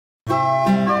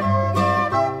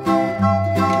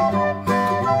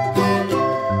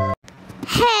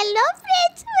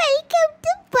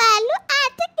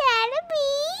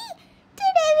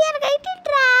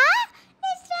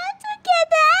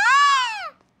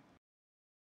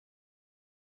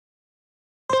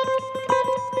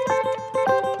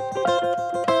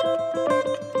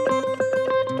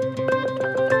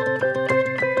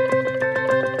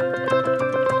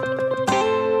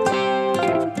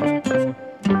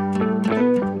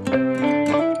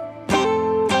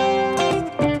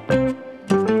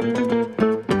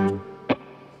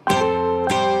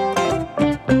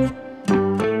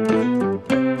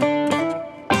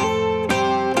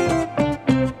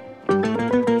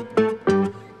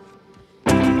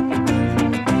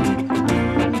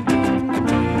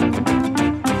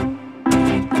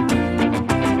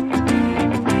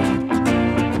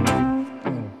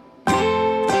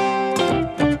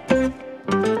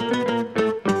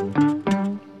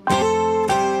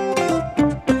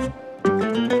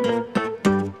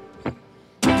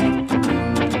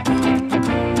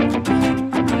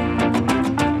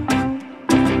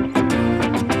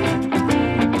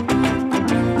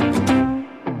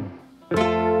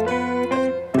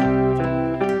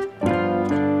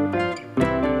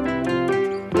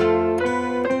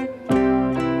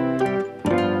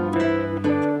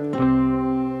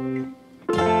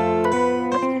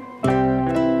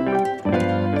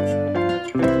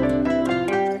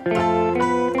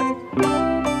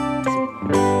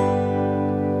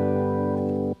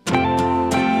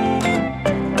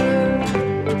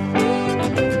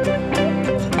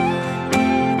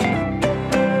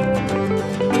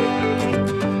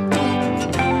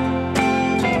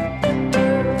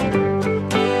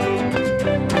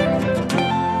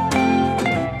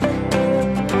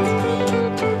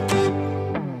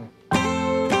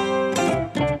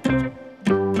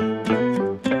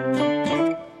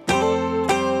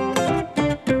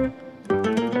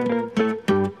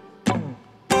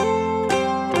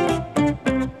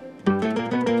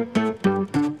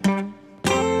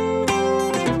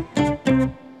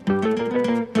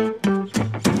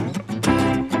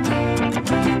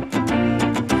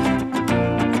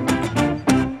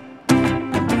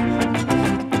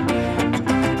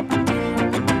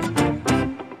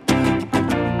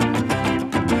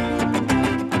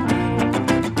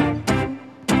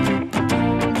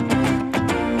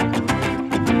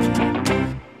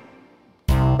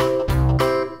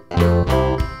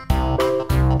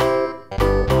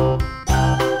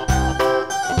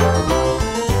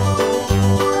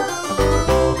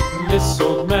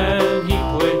old man, he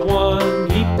played one.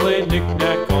 He played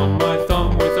knick-knack on my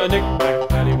thumb with a knick-knack,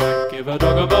 paddywhack, give a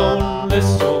dog a bone.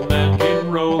 This old man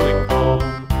came rolling home.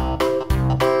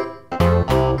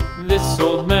 This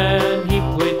old man, he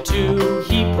played two.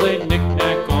 He played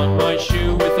knick-knack on my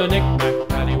shoe with a knick-knack,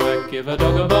 paddywhack, give a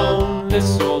dog a bone.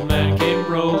 This old man came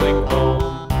rolling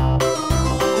home.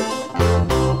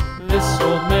 This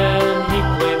old man, he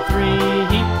played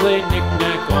three. He played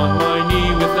knick-knack on my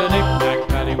knee with a knick-knack,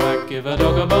 paddywhack, give a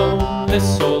dog a bone.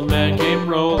 This old man came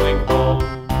rolling home.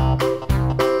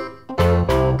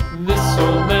 This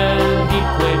old man, he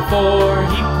played four.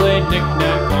 He played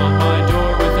knick-knack on my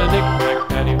door with a knick-knack,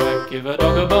 paddywhack, give a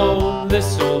dog a bone.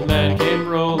 This old man came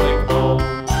rolling home.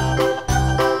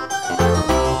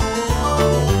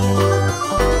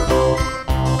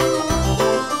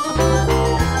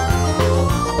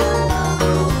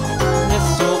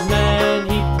 This old man,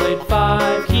 he played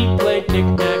five. He played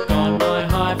knick-knack on my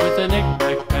hive with a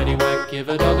knick-knack, paddywhack, give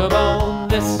a dog a bone.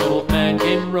 This old man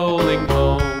came rolling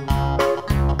home.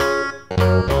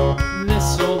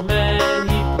 This old man,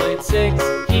 he played six.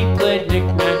 He played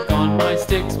knick-knack on my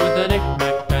sticks with a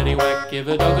knick-knack, paddywhack, give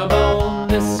a dog a bone.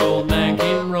 This old man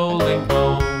came rolling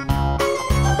home.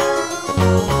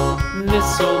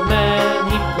 This old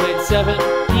man, he played seven.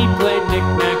 He played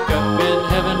knick-knack up in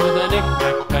heaven with a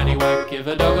knick-knack, paddywhack, give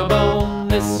a dog a bone.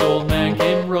 This old man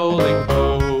came rolling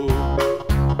home.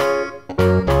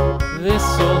 This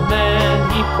old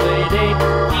man, he played eight.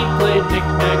 He played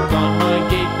knick-knack on my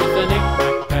gate with a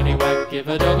knick-knack, paddywhack, give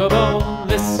a dog a bone.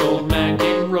 This old man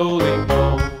came rolling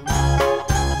home.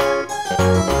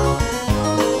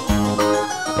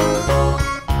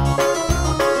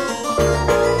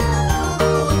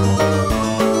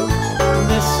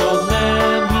 This old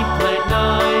man, he played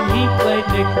nine. He played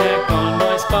knick-knack on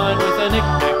my spine with a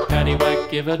knick-knack, paddywhack,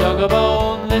 give a dog a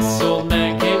bone. This old man